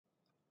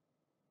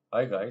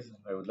Hi guys,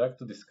 I would like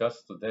to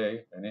discuss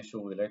today an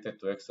issue related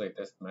to X-ray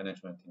test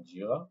management in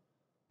Jira,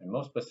 and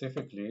more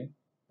specifically,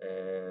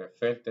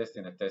 failed test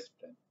in a test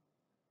plan.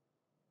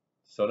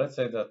 So let's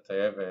say that I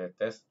have a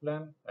test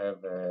plan, I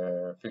have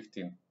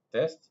 15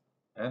 tests,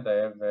 and I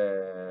have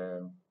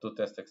two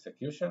test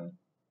executions.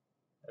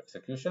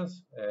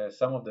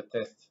 Some of the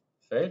tests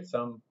failed,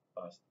 some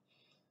passed.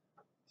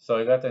 So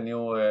I got a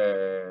new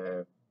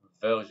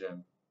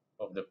version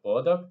of the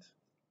product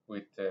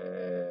with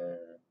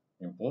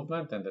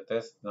improvement, and the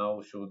test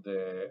now should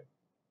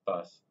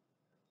pass.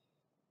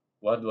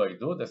 What do I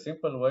do? The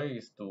simple way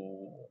is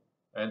to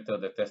enter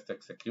the test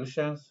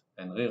executions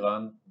and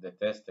rerun the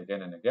test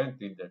again and again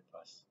till they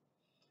pass.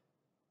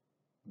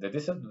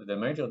 The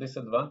major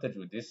disadvantage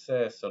with this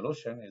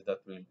solution is that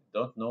we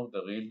don't know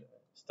the real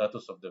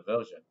status of the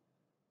version,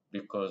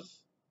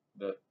 because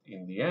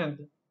in the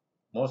end,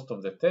 most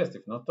of the tests,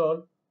 if not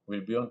all,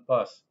 will be on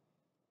pass,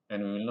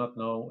 and we will not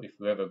know if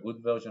we have a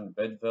good version,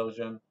 bad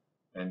version,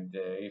 and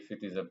if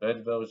it is a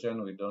bad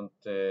version, we will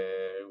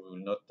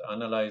not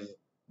analyze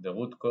the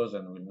root cause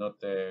and will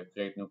not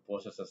create new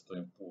processes to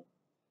improve.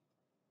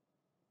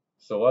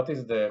 So what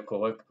is the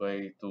correct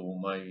way, to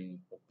my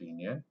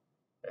opinion?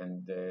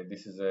 And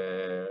this is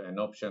an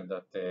option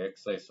that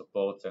XRAY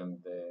supports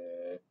and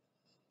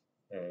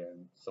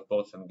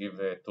give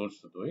tools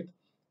to do it,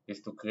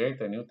 is to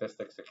create a new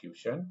test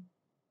execution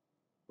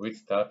with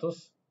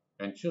status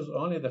and choose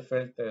only the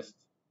failed test.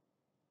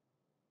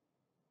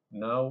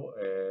 Now,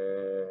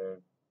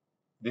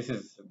 this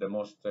is the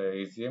most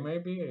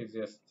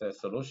easiest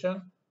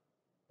solution,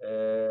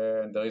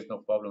 and there is no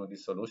problem with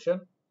this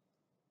solution.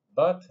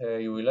 But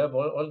you will have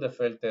all the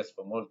failed tests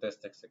from all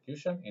test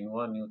execution in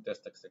one new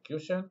test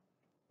execution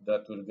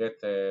that will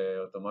get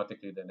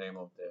automatically the name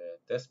of the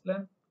test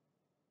plan.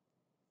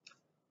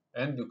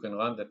 And you can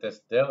run the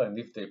test there, and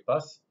if they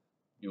pass,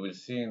 you will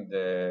see in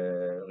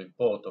the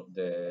report of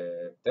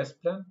the test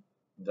plan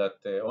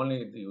that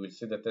you will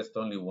see the test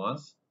only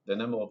once. The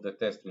number of the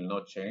test will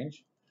not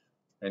change,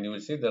 and you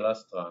will see the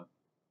last run.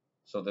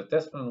 So the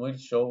test plan will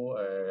show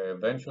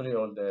eventually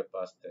all the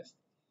past tests.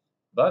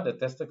 But the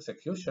test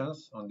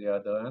executions, on the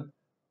other hand,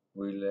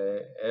 will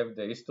have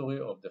the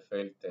history of the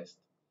failed test.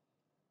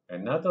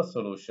 Another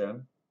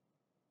solution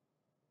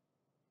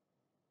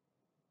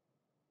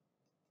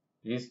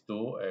is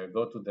to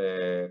go to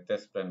the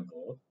test plan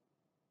board,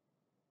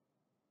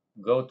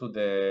 go to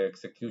the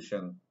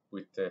execution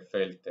with a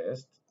failed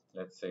test,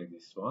 let's say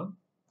this one,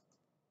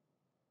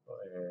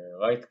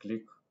 right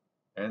click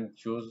and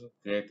choose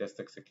create test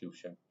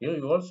execution. Here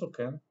you also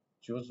can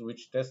choose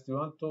which test you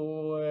want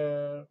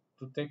to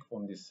take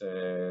from this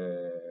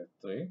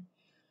tree.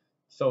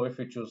 So if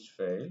we choose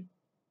fail,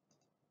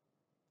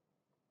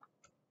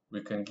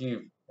 we can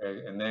give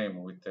a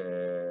name with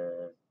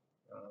a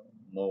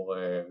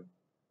more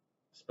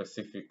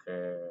specific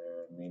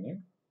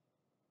meaning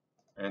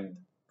and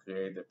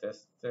create the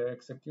test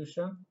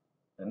execution.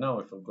 And now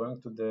if we're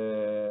going to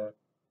the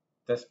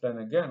test plan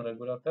again,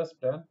 regular test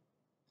plan,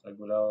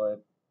 regular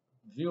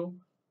view,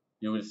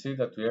 you will see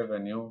that we have a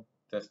new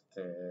test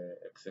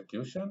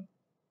execution.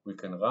 We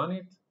can run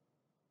it,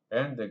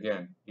 and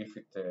again, if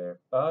it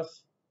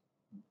passed,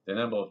 the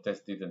number of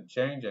tests didn't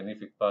change, and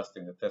if it passed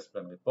in the test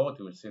plan report,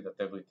 you will see that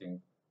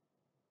everything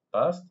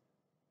passed.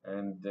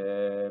 And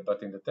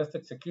but in the test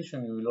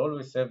execution, you will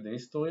always have the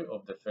history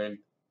of the failed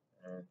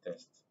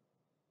test.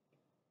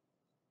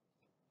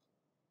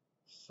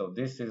 So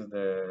this is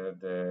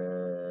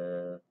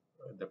the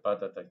path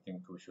that I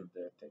think we should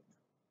take.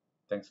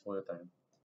 Thanks for your time.